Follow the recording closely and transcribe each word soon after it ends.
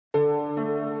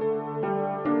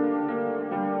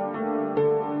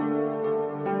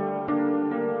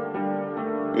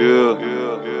Yeah.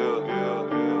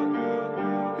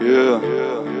 Yeah.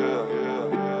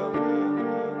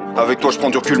 Avec toi je prends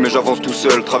du recul mais j'avance tout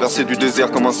seul. Traversé du désert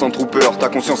comme un Sandtrooper. Ta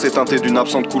conscience est teintée d'une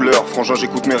absente couleur. Frangin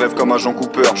j'écoute mes rêves comme un Jean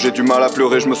Cooper. J'ai du mal à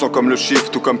pleurer, je me sens comme le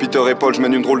Shift. Tout comme Peter et Paul, je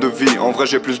mène une drôle de vie. En vrai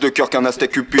j'ai plus de cœur qu'un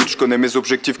Aztec Cupid. Je connais mes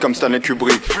objectifs comme Stanley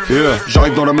Kubrick. Yeah.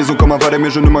 J'arrive dans la maison comme un valet mais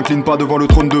je ne m'incline pas devant le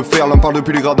trône de fer. L'un parle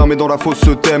depuis les gradins mais dans la fosse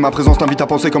se thème. Ma présence t'invite à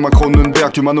penser comme un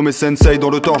Cronenberg. Tu m'as nommé Sensei, dans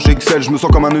le tort j'excelle. Je me sens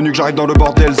comme un eunuque, j'arrive dans le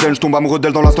bordel zen. Je tombe amoureux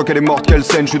d'elle dans l'instant qu'elle est morte, quelle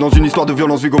scène. Je suis dans une histoire de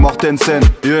violence Viggo Mortensen.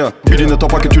 Yeah. Billy n'attend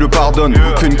pas que tu le pardonnes.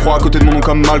 Fais une croix à côté de mon nom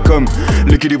comme Malcolm.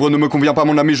 L'équilibre ne me convient pas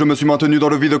mon ami, je me suis maintenu dans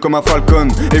le vide comme un falcon.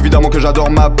 Évidemment que j'adore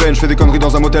ma peine, je fais des conneries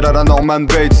dans un motel à la Norman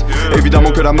Bates.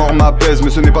 Évidemment que la mort m'apaise, mais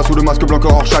ce n'est pas sous le masque blanc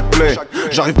hors chaque plaie.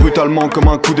 J'arrive brutalement comme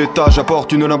un coup d'état,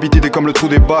 j'apporte une limpidité comme le trou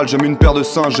des balles. J'aime une paire de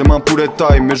singes, j'aime un poulet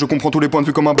time, mais je comprends tous les points de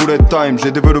vue comme un bullet time.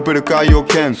 J'ai développé le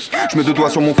Kaioken, je mets deux doigts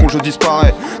sur mon front, je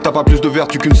disparais. T'as pas plus de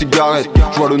vertu qu'une cigarette,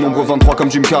 je vois le nombre 23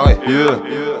 comme Jim Carrey. Yeah.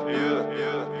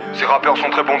 Ces rappeurs sont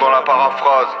très bons dans la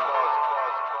paraphrase.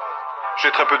 J'ai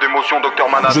très peu d'émotions, Docteur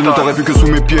Manhattan. Je ne t'aurais vu que sous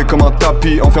mes pieds comme un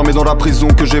tapis, enfermé dans la prison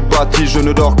que j'ai bâtie. Je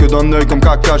ne dors que d'un œil comme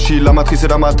Kakashi. La matrice est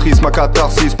la matrice, ma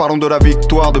catharsis. Parlons de la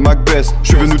victoire de Macbeth. Je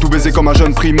suis venu tout baiser comme un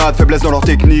jeune primate. Faiblesse dans leur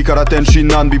technique à la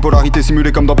Tenshinhan. Bipolarité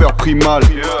simulée comme dans Peur Primal.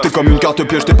 T'es comme une carte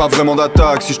piège, t'es pas vraiment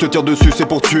d'attaque. Si je te tire dessus c'est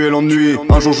pour tuer l'ennui.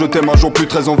 Un jour je t'aime, un jour plus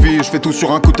très envie. Je fais tout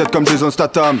sur un coup de tête comme Jason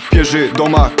Statham. Piégé dans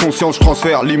ma conscience, je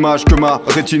transfère l'image que ma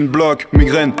rétine bloque.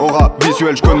 Migraine, aura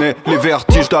visuelle, je connais les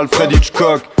vertiges d'Alfred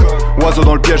Hitchcock. Oiseaux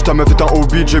dans le piège, ta meuf est un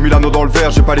hobbit. J'ai mis l'anneau dans le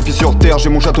verre, j'ai pas les pieds sur terre. J'ai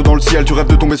mon château dans le ciel, tu rêves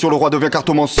de tomber sur le roi, deviens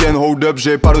cartomancienne. Hold up,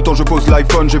 j'ai pas le temps, je pose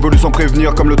l'iPhone. J'évolue sans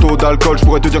prévenir comme le taux d'alcool. Je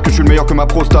pourrais te dire que je suis le meilleur que ma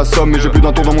prostate somme. Mais j'ai plus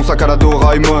d'un tour dans mon sac à la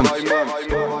Doraemon.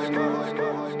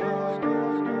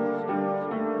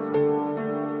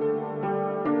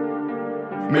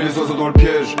 Mets les oiseaux dans le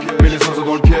piège, mets les oiseaux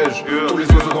dans le piège. Tous les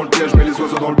oiseaux dans le piège, mets les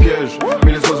oiseaux dans le piège.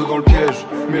 Mets les oiseaux dans le piège,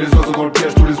 mets les oiseaux dans le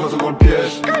piège. Tous les oiseaux dans le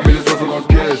piège, mets les oiseaux dans le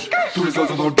piège. Tous les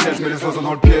oiseaux dans le piège, mets les oiseaux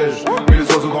dans le piège. Mets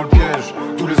les oiseaux dans